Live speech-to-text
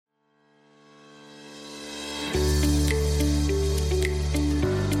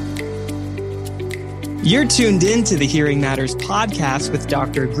You're tuned in to the Hearing Matters podcast with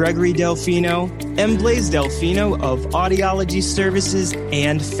Dr. Gregory Delfino and Blaise Delfino of Audiology Services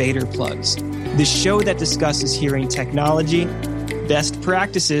and Fader Plugs, the show that discusses hearing technology, best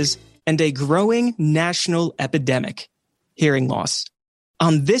practices, and a growing national epidemic, hearing loss.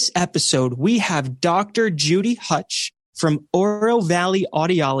 On this episode, we have Dr. Judy Hutch from Oro Valley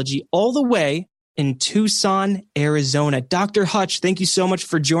Audiology all the way in Tucson, Arizona. Dr. Hutch, thank you so much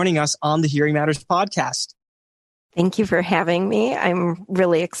for joining us on the Hearing Matters podcast. Thank you for having me. I'm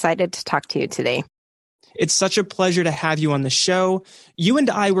really excited to talk to you today. It's such a pleasure to have you on the show. You and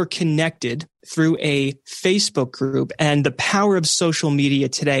I were connected through a Facebook group and the power of social media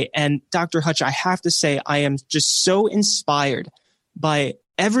today. And Dr. Hutch, I have to say, I am just so inspired by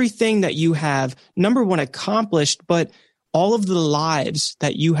everything that you have, number one, accomplished, but all of the lives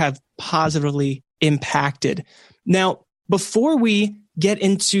that you have positively impacted. Now, before we get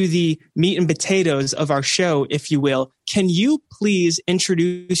into the meat and potatoes of our show, if you will, can you please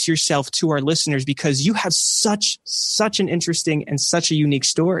introduce yourself to our listeners, because you have such an interesting and such a unique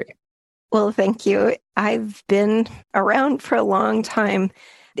story. Well, thank you. I've been around for a long time.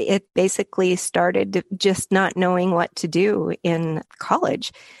 It basically started just not knowing what to do in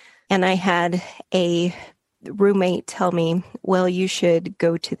college. And I had a roommate tell me, well, you should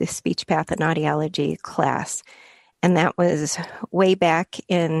go to the speech path and audiology class. And that was way back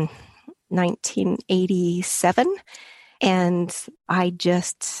in 1987. And I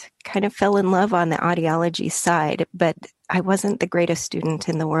just kind of fell in love on the audiology side, but I wasn't the greatest student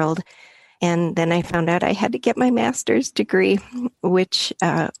in the world. And then I found out I had to get my master's degree, which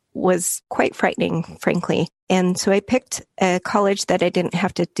was quite frightening, frankly. And so I picked a college that I didn't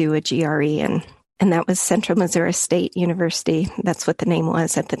have to do a GRE in. And that was Central Missouri State University. That's what the name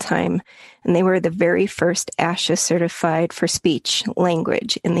was at the time. And they were the very first ASHA certified for speech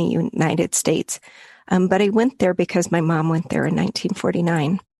language in the United States. But I went there because my mom went there in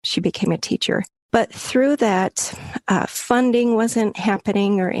 1949. She became a teacher. But through that, funding wasn't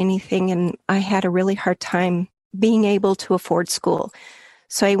happening or anything. And I had a really hard time being able to afford school.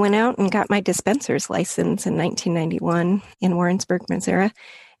 So I went out and got my dispenser's license in 1991 in Warrensburg, Missouri.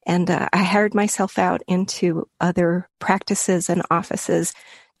 And I hired myself out into other practices and offices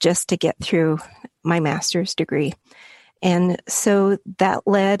just to get through my master's degree. And so that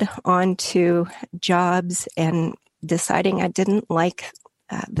led on to jobs and deciding I didn't like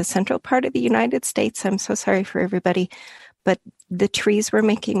the central part of the United States. I'm so sorry for everybody, but the trees were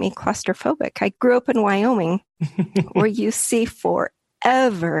making me claustrophobic. I grew up in Wyoming where you see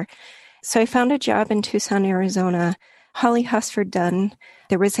forever. So I found a job in Tucson, Arizona. Holly Hosford Dunn.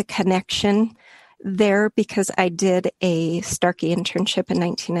 There was a connection there because I did a Starkey internship in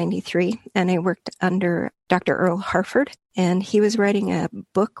 1993, and I worked under Dr. Earl Harford, and he was writing a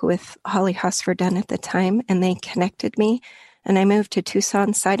book with Holly Hosford Dunn at the time, and they connected me, and I moved to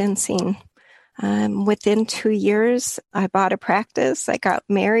Tucson sight unseen. Within 2 years, I bought a practice, I got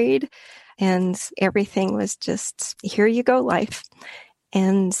married, and everything was just, here you go, life.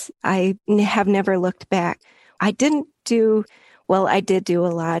 And I have never looked back. I did do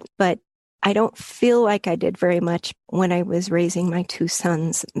a lot, but I don't feel like I did very much when I was raising my two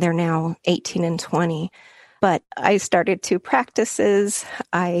sons. They're now 18 and 20. But I started 2 practices.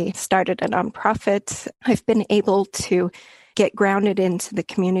 I started a nonprofit. I've been able to get grounded into the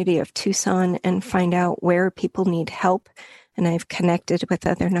community of Tucson and find out where people need help. And I've connected with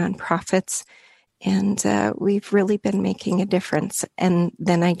other nonprofits. And we've really been making a difference. And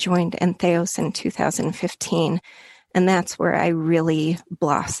then I joined Entheos in 2015. And that's where I really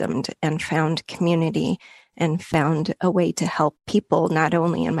blossomed and found community and found a way to help people, not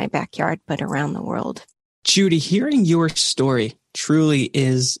only in my backyard, but around the world. Judy, hearing your story truly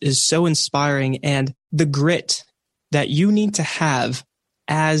is so inspiring. And the grit that you need to have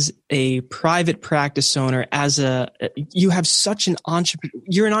as a private practice owner, you have such an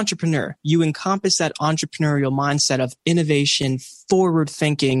you're an entrepreneur. You encompass that entrepreneurial mindset of innovation, forward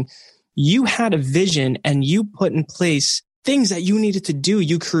thinking. You had a vision and you put in place things that you needed to do.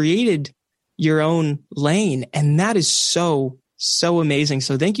 You created your own lane, and that is so amazing.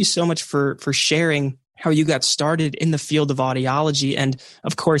 So thank you so much for sharing how you got started in the field of audiology, and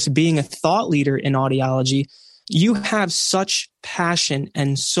of course, being a thought leader in audiology. You have such passion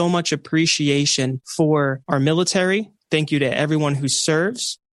and so much appreciation for our military. Thank you to everyone who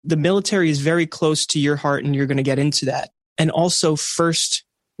serves. The military is very close to your heart, and you're going to get into that. And also first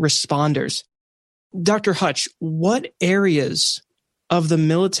responders. Dr. Hutch, what areas of the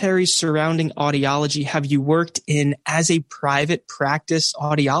military surrounding audiology have you worked in as a private practice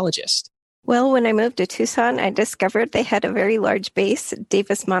audiologist? Well, when I moved to Tucson, I discovered they had a very large base,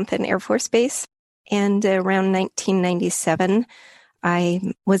 Davis-Monthan Air Force Base. And around 1997,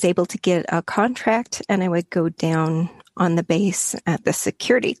 I was able to get a contract and I would go down on the base. The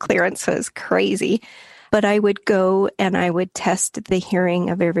security clearance was crazy, but I would go and I would test the hearing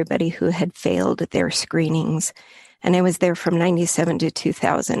of everybody who had failed their screenings. And I was there from 97 to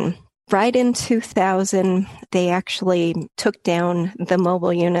 2000. Right in 2000, they actually took down the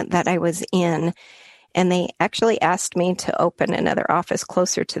mobile unit that I was in. And they actually asked me to open another office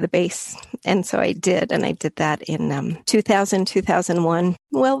closer to the base. And so I did. And I did that in 2000, 2001.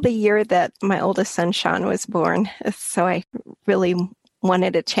 Well, the year that my oldest son, Sean, was born. So I really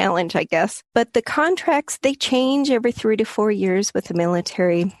wanted a challenge, I guess. But the contracts, they change every 3 to 4 years with the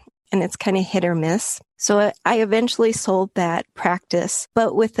military. And it's kind of hit or miss. So I eventually sold that practice.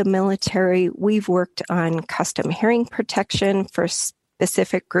 But with the military, we've worked on custom hearing protection for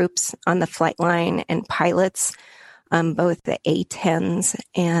specific groups on the flight line and pilots, both the A-10s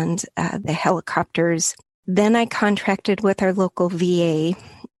and the helicopters. Then I contracted with our local VA,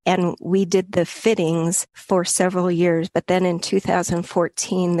 and we did the fittings for several years. But then in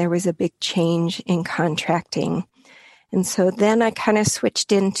 2014, there was a big change in contracting. And so then I kind of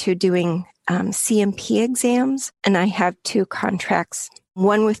switched into doing CMP exams, and I have 2 contracts,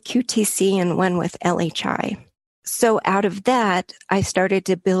 one with QTC and one with LHI. So out of that, I started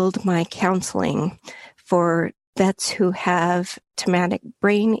to build my counseling for vets who have traumatic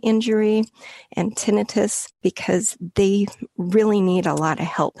brain injury and tinnitus, because they really need a lot of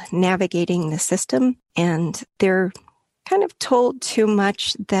help navigating the system. And they're kind of told too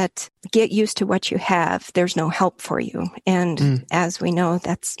much that get used to what you have. There's no help for you. And as we know,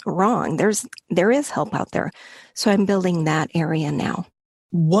 that's wrong. There is help out there. So I'm building that area now.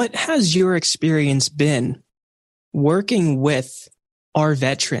 What has your experience been working with our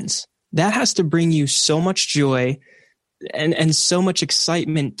veterans? That has to bring you so much joy and so much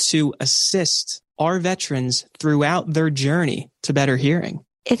excitement to assist our veterans throughout their journey to better hearing.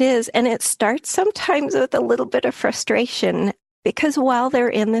 It is. And it starts sometimes with a little bit of frustration, because while they're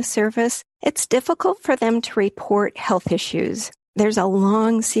in the service, it's difficult for them to report health issues. There's a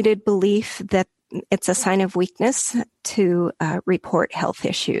long-seated belief that it's a sign of weakness to report health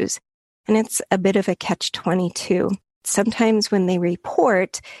issues. And it's a bit of a catch-22. Sometimes when they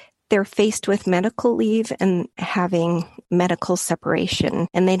report, they're faced with medical leave and having medical separation,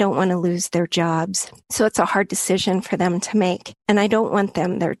 and they don't want to lose their jobs. So it's a hard decision for them to make. And I don't want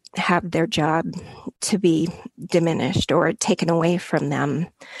them to have their job to be diminished or taken away from them.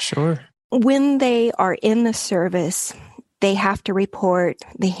 Sure. When they are in the service, they have to report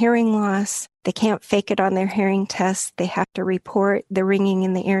the hearing loss. They can't fake it on their hearing test. They have to report the ringing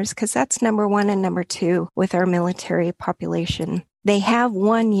in the ears, because that's number 1 and number 2 with our military population. They have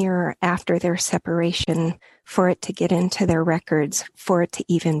 1 year after their separation for it to get into their records, for it to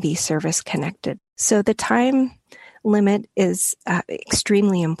even be service connected. So the time limit is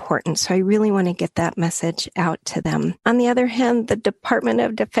extremely important. So I really want to get that message out to them. On the other hand, the Department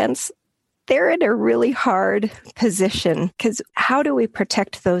of Defense, they're in a really hard position, because how do we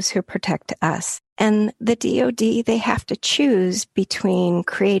protect those who protect us? And the DoD, they have to choose between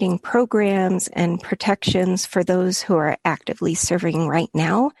creating programs and protections for those who are actively serving right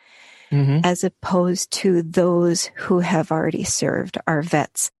now, as opposed to those who have already served, our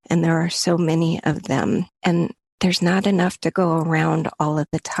vets. And there are so many of them, and there's not enough to go around all of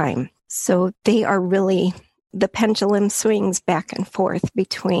the time. So they are really, the pendulum swings back and forth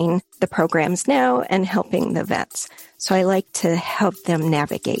between the programs now and helping the vets. So I like to help them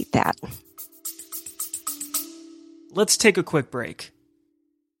navigate that. Let's take a quick break.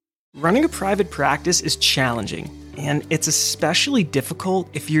 Running a private practice is challenging, and it's especially difficult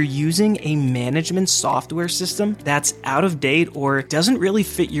if you're using a management software system that's out of date or doesn't really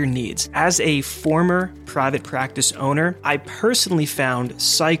fit your needs. As a former private practice owner, I personally found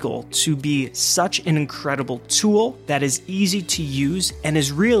Cycle to be such an incredible tool that is easy to use and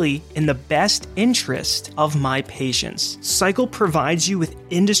is really in the best interest of my patients. Cycle provides you with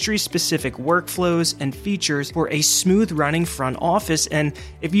industry-specific workflows and features for a smooth running front office, and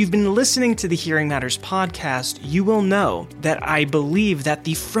if you've been listening to the Hearing Matters podcast, you will know that I believe that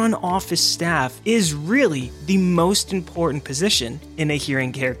the front office staff is really the most important position in a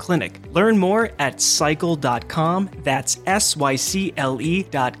hearing care clinic. Learn more at cycle.com. That's SYCLE.com.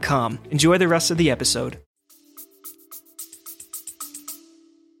 Enjoy the rest of the episode.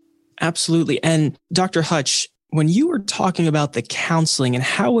 Absolutely. And Dr. Hutch, when you were talking about the counseling and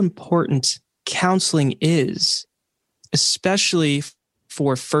how important counseling is, especially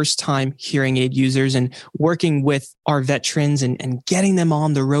for first-time hearing aid users and working with our veterans and getting them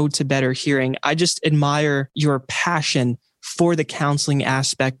on the road to better hearing, I just admire your passion for the counseling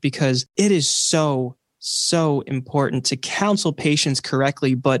aspect, because it is so, so important to counsel patients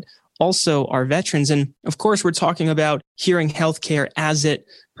correctly, but also our veterans. And of course, we're talking about hearing healthcare as it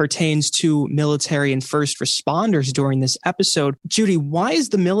pertains to military and first responders during this episode. Judy, why is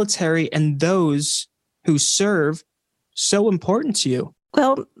the military and those who serve so important to you?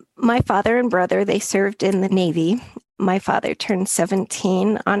 Well, my father and brother, they served in the Navy. My father turned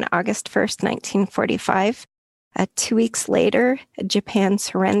 17 on August 1st, 1945. 2 weeks later, Japan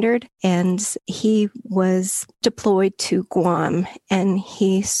surrendered and he was deployed to Guam, and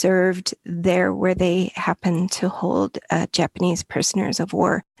he served there where they happened to hold Japanese prisoners of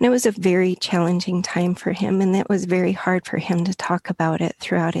war. And it was a very challenging time for him, and it was very hard for him to talk about it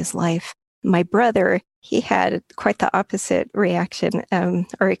throughout his life. My brother, he had quite the opposite reaction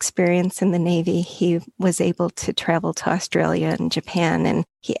or experience in the Navy. He was able to travel to Australia and Japan, and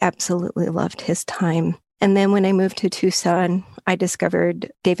he absolutely loved his time. And then when I moved to Tucson, I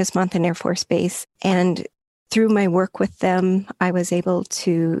discovered Davis-Monthan Air Force Base. And through my work with them, I was able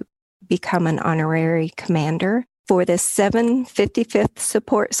to become an honorary commander for the 755th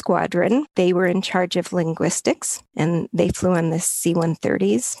Support Squadron. They were in charge of linguistics, and they flew on the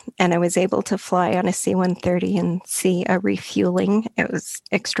C-130s. And I was able to fly on a C-130 and see a refueling. It was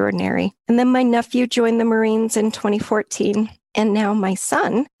extraordinary. And then my nephew joined the Marines in 2014. And now my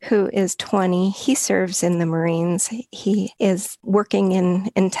son, who is 20, he serves in the Marines. He is working in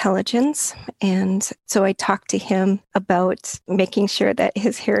intelligence. And so I talked to him about making sure that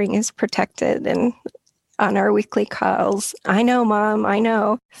his hearing is protected, and on our weekly calls, I know, Mom, I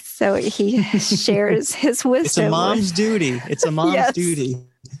know. So he shares his wisdom. It's a mom's duty. It's a mom's Yes. duty.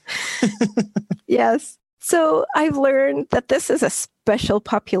 Yes. So I've learned that this is a special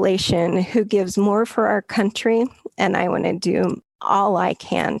population who gives more for our country, and I want to do all I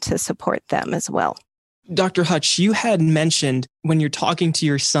can to support them as well. Dr. Hutch, you had mentioned when you're talking to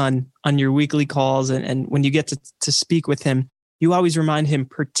your son on your weekly calls and when you get to speak with him, you always remind him,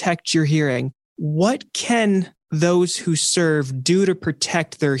 protect your hearing. What can those who serve do to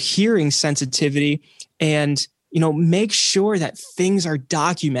protect their hearing sensitivity and, make sure that things are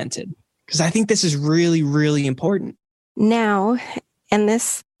documented? Because I think this is really, really important. Now, and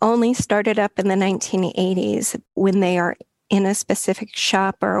this only started up in the 1980s, when they are in a specific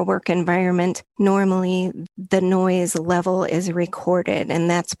shop or a work environment, normally the noise level is recorded and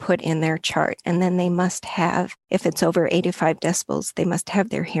that's put in their chart. And then they must have, if it's over 85 decibels, they must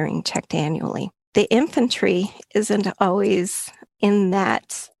have their hearing checked annually. The infantry isn't always in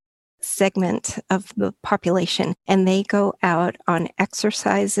that segment of the population, and they go out on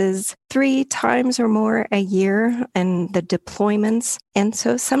exercises 3 times or more a year and the deployments. And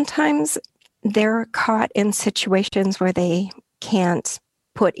so sometimes they're caught in situations where they can't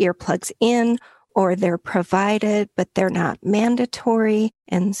put earplugs in, or they're provided, but they're not mandatory.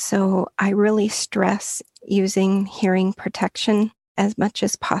 And so I really stress using hearing protection as much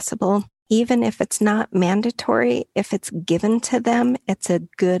as possible. Even if it's not mandatory, if it's given to them, it's a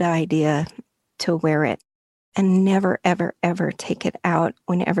good idea to wear it. And never, ever, ever take it out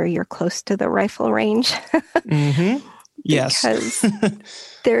whenever you're close to the rifle range. Mm-hmm. Yes. Because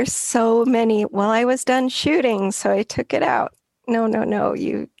there's so many, well, I was done shooting, so I took it out. No,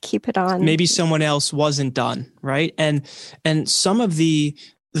 you keep it on. Maybe someone else wasn't done, right? And some of the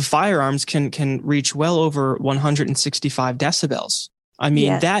firearms can reach well over 165 decibels. I mean,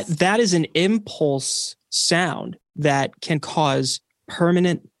 Yes. that is an impulse sound that can cause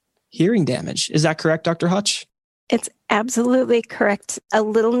permanent hearing damage. Is that correct, Dr. Hutch? It's absolutely correct. A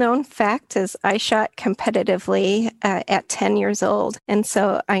little known fact is I shot competitively at 10 years old. And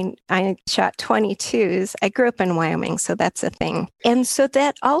so I shot 22s. I grew up in Wyoming, so that's a thing. And so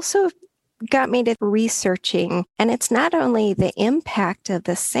that also got me to researching. And it's not only the impact of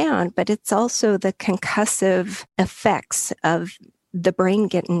the sound, but it's also the concussive effects of the brain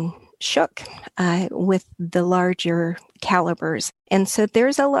getting shook with the larger calibers. And so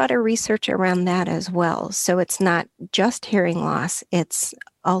there's a lot of research around that as well. So it's not just hearing loss, it's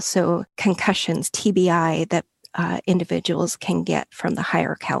also concussions, TBI, that individuals can get from the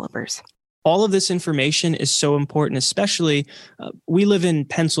higher calibers. All of this information is so important, especially we live in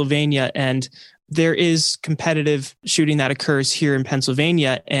Pennsylvania, and there is competitive shooting that occurs here in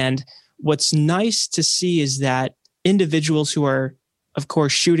Pennsylvania. And what's nice to see is that individuals who are, of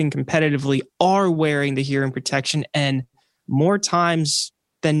course, shooting competitively are wearing the hearing protection, and more times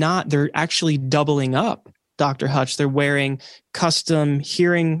than not, they're actually doubling up, Dr. Hutch. They're wearing custom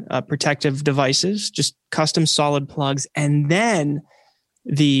hearing protective devices, just custom solid plugs, and then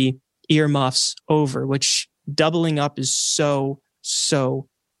the earmuffs over, which doubling up is so, so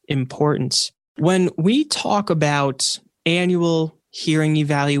important. When we talk about annual hearing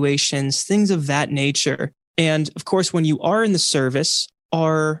evaluations, things of that nature. And of course, when you are in the service,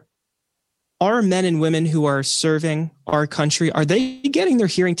 are men and women who are serving our country, are they getting their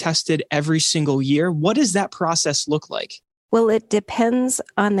hearing tested every single year? What does that process look like? Well, it depends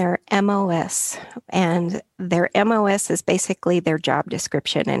on their MOS, and their MOS is basically their job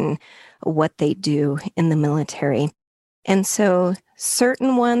description and what they do in the military. And so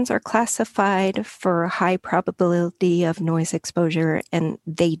certain ones are classified for high probability of noise exposure, and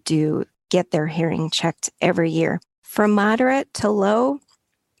they do get their hearing checked every year. For moderate to low,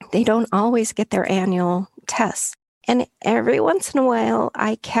 they don't always get their annual tests. And every once in a while,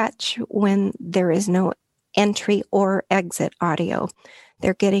 I catch when there is no entry or exit audio.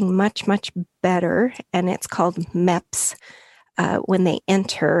 They're getting much, much better, and it's called MEPS when they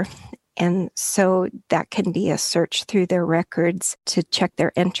enter. And so that can be a search through their records to check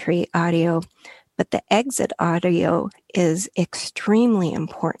their entry audio. But the exit audio is extremely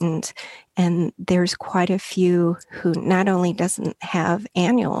important. And there's quite a few who not only doesn't have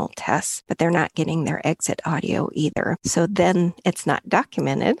annual tests, but they're not getting their exit audio either. So then it's not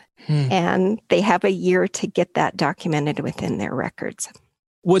documented, and they have a year to get that documented within their records.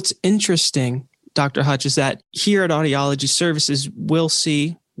 What's interesting, Dr. Hutch, is that here at Audiology Services, we'll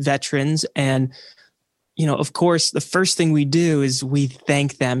see veterans, and of course, the first thing we do is we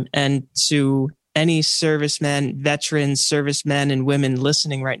thank them. And to any servicemen, veterans, servicemen and women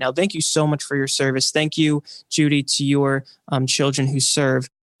listening right now, thank you so much for your service. Thank you, Judy, to your children who serve.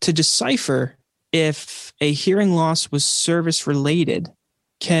 To decipher if a hearing loss was service related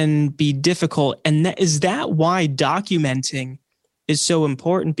can be difficult. And is that why documenting is so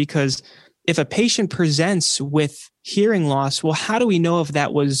important? Because if a patient presents with hearing loss, well, how do we know if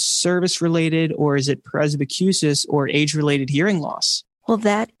that was service related, or is it presbycusis or age related hearing loss? Well,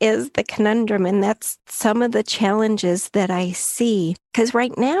 that is the conundrum, and that's some of the challenges that I see. Because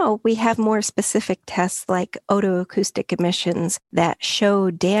right now we have more specific tests like otoacoustic emissions that show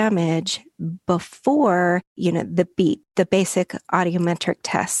damage before, the beep, the basic audiometric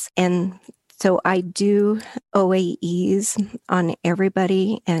tests. And so I do OAEs on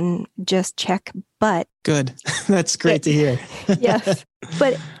everybody and just check, but... Good. That's great to hear. Yes.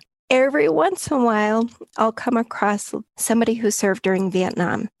 But every once in a while, I'll come across somebody who served during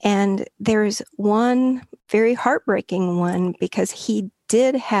Vietnam. And there's one very heartbreaking one because he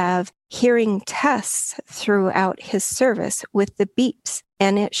did have hearing tests throughout his service with the beeps,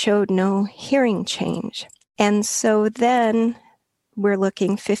 and it showed no hearing change. And so then we're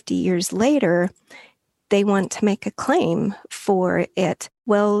looking 50 years later, they want to make a claim for it.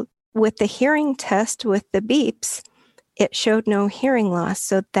 Well, with the hearing test with the beeps, it showed no hearing loss.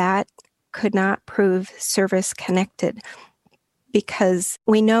 So that could not prove service connected, because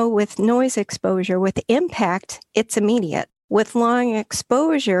we know with noise exposure, with impact, it's immediate. With long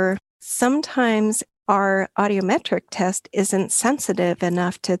exposure, sometimes our audiometric test isn't sensitive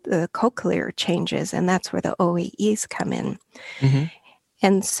enough to the cochlear changes, and that's where the OAEs come in. Mm-hmm.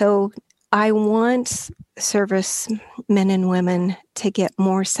 And so I want servicemen and women to get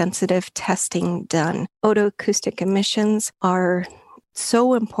more sensitive testing done. Otoacoustic emissions are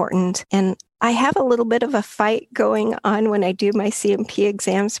so important. And I have a little bit of a fight going on when I do my CMP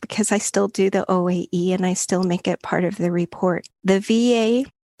exams because I still do the OAE and I still make it part of the report. The VA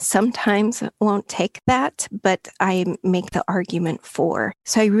sometimes won't take that, but I make the argument for.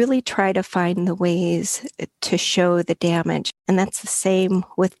 So I really try to find the ways to show the damage. And that's the same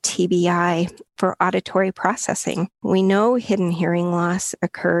with TBI for auditory processing. We know hidden hearing loss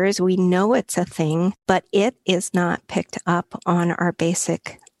occurs. We know it's a thing, but it is not picked up on our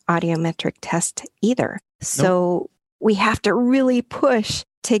basic audiometric test either. So we have to really push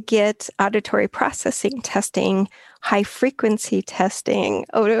to get auditory processing testing, high frequency testing,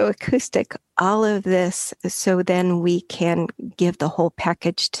 otoacoustic, all of this, so then we can give the whole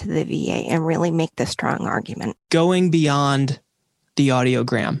package to the VA and really make the strong argument. Going beyond the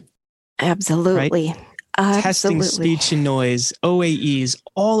audiogram. Absolutely. Right? Testing speech and noise, OAEs,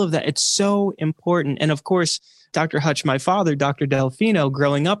 all of that. It's so important. And of course, Dr. Hutch, my father, Dr. Delfino,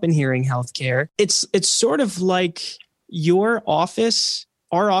 growing up in hearing healthcare, it's sort of like your office,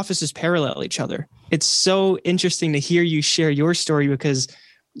 our offices parallel each other. It's so interesting to hear you share your story because,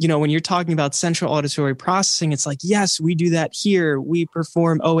 when you're talking about central auditory processing, it's like, yes, we do that here. We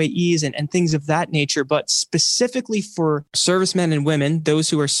perform OAEs and things of that nature, but specifically for servicemen and women, those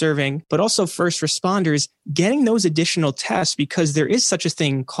who are serving, but also first responders, getting those additional tests because there is such a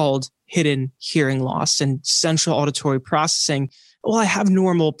thing called hidden hearing loss and central auditory processing. Well, I have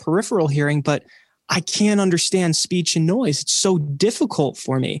normal peripheral hearing, but I can't understand speech and noise. It's so difficult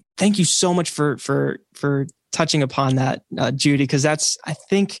for me. Thank you so much for touching upon that, Judy, because that's, I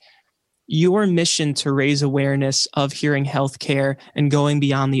think, your mission to raise awareness of hearing healthcare and going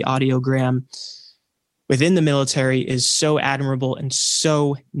beyond the audiogram within the military is so admirable and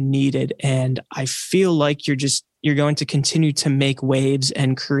so needed. And I feel like you're going to continue to make waves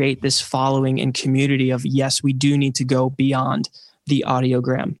and create this following and community of, yes, we do need to go beyond the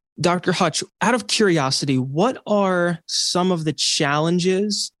audiogram. Dr. Hutch, out of curiosity, what are some of the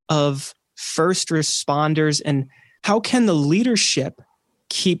challenges of first responders, and how can the leadership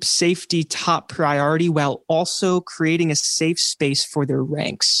keep safety top priority while also creating a safe space for their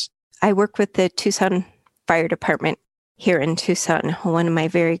ranks? I work with the Tucson Fire Department here in Tucson. One of my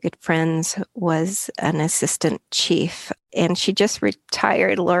very good friends was an assistant chief, and she just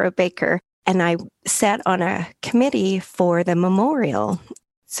retired, Laura Baker. And I sat on a committee for the memorial.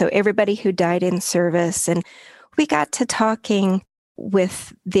 So everybody who died in service, and we got to talking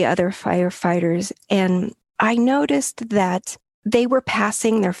with the other firefighters, and I noticed that they were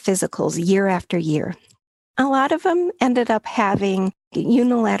passing their physicals year after year. A lot of them ended up having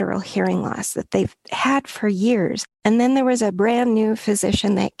unilateral hearing loss that they've had for years. And then there was a brand new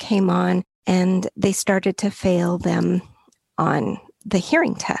physician that came on, and they started to fail them on the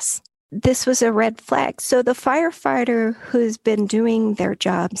hearing tests. This was a red flag. So the firefighter who's been doing their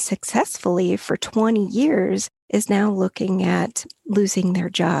job successfully for 20 years is now looking at losing their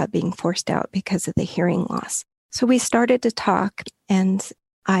job, being forced out because of the hearing loss. So we started to talk, and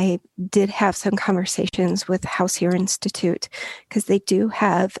I did have some conversations with House Ear Institute because they do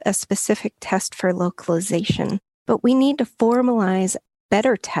have a specific test for localization. But we need to formalize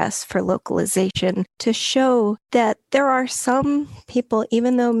better tests for localization to show that there are some people,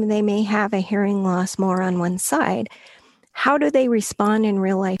 even though they may have a hearing loss more on one side, how do they respond in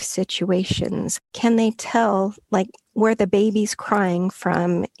real life situations? Can they tell, like, where the baby's crying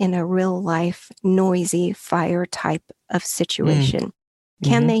from in a real life, noisy fire type of situation?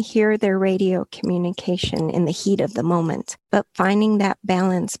 Can they hear their radio communication in the heat of the moment? But finding that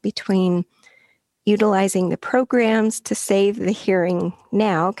balance between utilizing the programs to save the hearing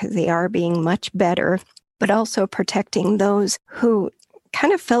now, because they are being much better, but also protecting those who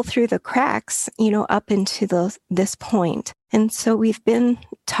kind of fell through the cracks, up into this point. And so we've been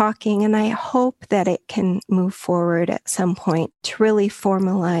talking, and I hope that it can move forward at some point to really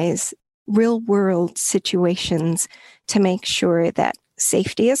formalize real world situations to make sure that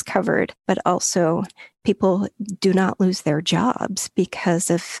safety is covered, but also people do not lose their jobs because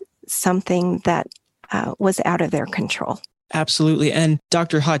of something that was out of their control. Absolutely. And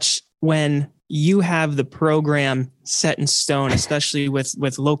Dr. Hutch, when you have the program set in stone, especially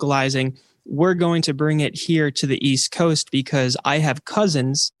with localizing, we're going to bring it here to the East Coast because I have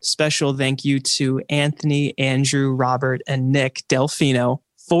cousins. Special thank you to Anthony, Andrew, Robert, and Nick Delfino.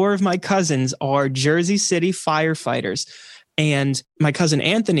 4 of my cousins are Jersey City firefighters. And my cousin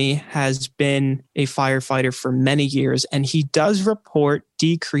Anthony has been a firefighter for many years, and he does report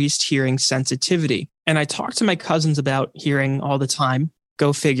decreased hearing sensitivity. And I talk to my cousins about hearing all the time.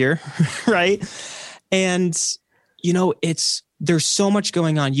 Go figure, right? And, there's so much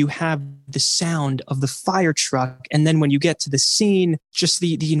going on. You have the sound of the fire truck. And then when you get to the scene, just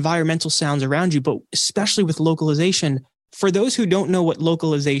the environmental sounds around you, but especially with localization. For those who don't know what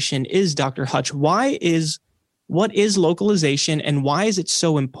localization is, Dr. Hutch, what is localization and why is it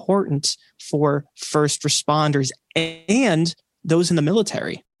so important for first responders and those in the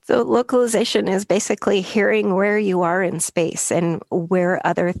military? So localization is basically hearing where you are in space and where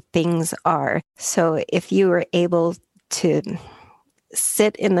other things are. So if you are able to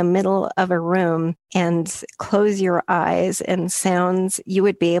sit in the middle of a room and close your eyes and sounds, you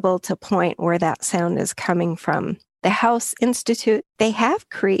would be able to point where that sound is coming from. The House Institute, they have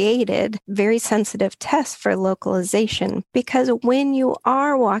created very sensitive tests for localization because when you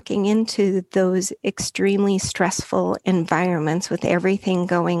are walking into those extremely stressful environments with everything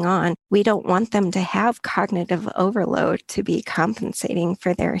going on, we don't want them to have cognitive overload to be compensating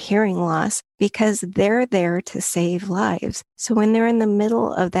for their hearing loss because they're there to save lives. So when they're in the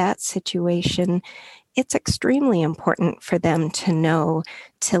middle of that situation, it's extremely important for them to know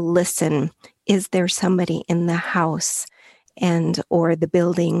to listen. Is there somebody in the house or the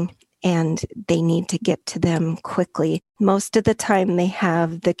building, and they need to get to them quickly? Most of the time they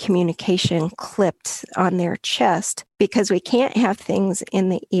have the communication clipped on their chest because we can't have things in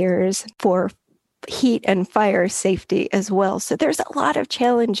the ears for heat and fire safety as well. So there's a lot of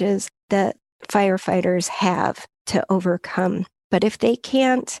challenges that firefighters have to overcome. But if they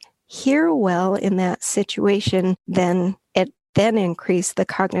can't hear well in that situation, then it increase the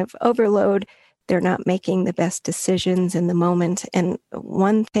cognitive overload. They're not making the best decisions in the moment. And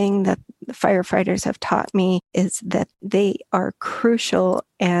one thing that the firefighters have taught me is that they are crucial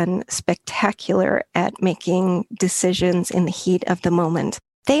and spectacular at making decisions in the heat of the moment.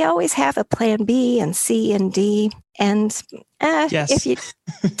 They always have a plan B and C and D. And Yes. if you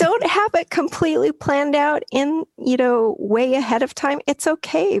don't have it completely planned out in, way ahead of time, it's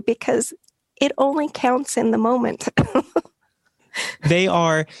okay because it only counts in the moment. They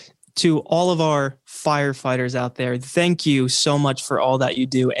are, to all of our firefighters out there, thank you so much for all that you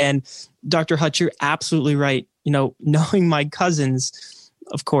do. And Dr. Hutch, you're absolutely right. Knowing my cousins,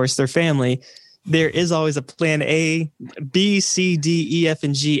 of course, their family, there is always a plan A, B, C, D, E, F,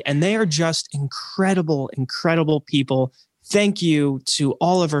 and G, and they are just incredible, incredible people. Thank you to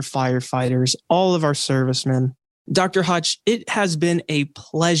all of our firefighters, all of our servicemen. Dr. Hutch, it has been a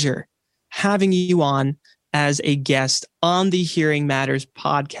pleasure having you on as a guest on the Hearing Matters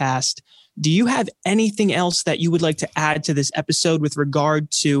podcast. Do you have anything else that you would like to add to this episode with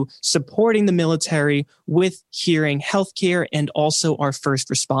regard to supporting the military with hearing healthcare and also our first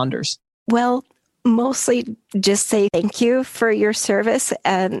responders? Well, mostly just say thank you for your service.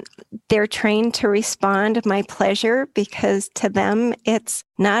 And they're trained to respond. My pleasure, because to them, it's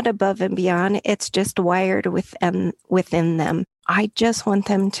not above and beyond. It's just wired within them. I just want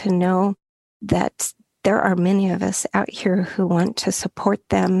them to know that there are many of us out here who want to support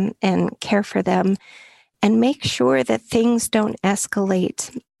them and care for them and make sure that things don't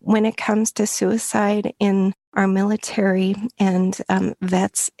escalate when it comes to suicide in our military and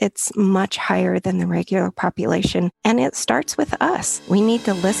vets. It's much higher than the regular population. And it starts with us. We need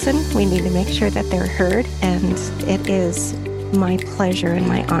to listen. We need to make sure that they're heard. And it is my pleasure and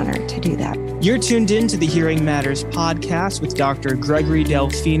my honor to do that. You're tuned in to the Hearing Matters podcast with Dr. Gregory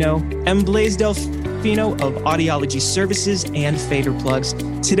Delfino and Blaise Delfino of Audiology Services and Fader Plugs.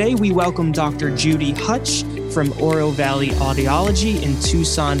 Today, we welcome Dr. Judy Hutch from Oro Valley Audiology in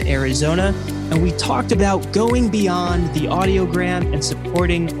Tucson, Arizona. And we talked about going beyond the audiogram and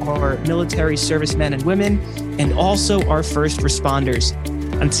supporting our military servicemen and women and also our first responders.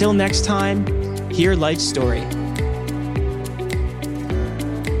 Until next time, hear life's story.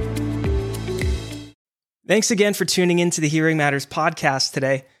 Thanks again for tuning in to the Hearing Matters podcast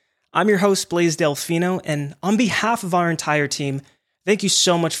today. I'm your host, Blaise Delfino, and on behalf of our entire team, thank you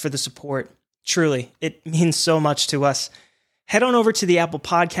so much for the support. Truly, it means so much to us. Head on over to the Apple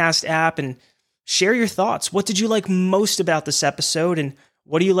Podcast app and share your thoughts. What did you like most about this episode, and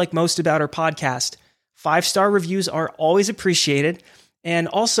what do you like most about our podcast? 5-star reviews are always appreciated. And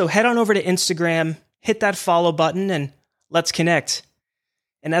also head on over to Instagram, hit that follow button, and let's connect.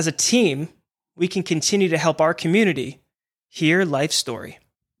 And as a team, we can continue to help our community hear life's story.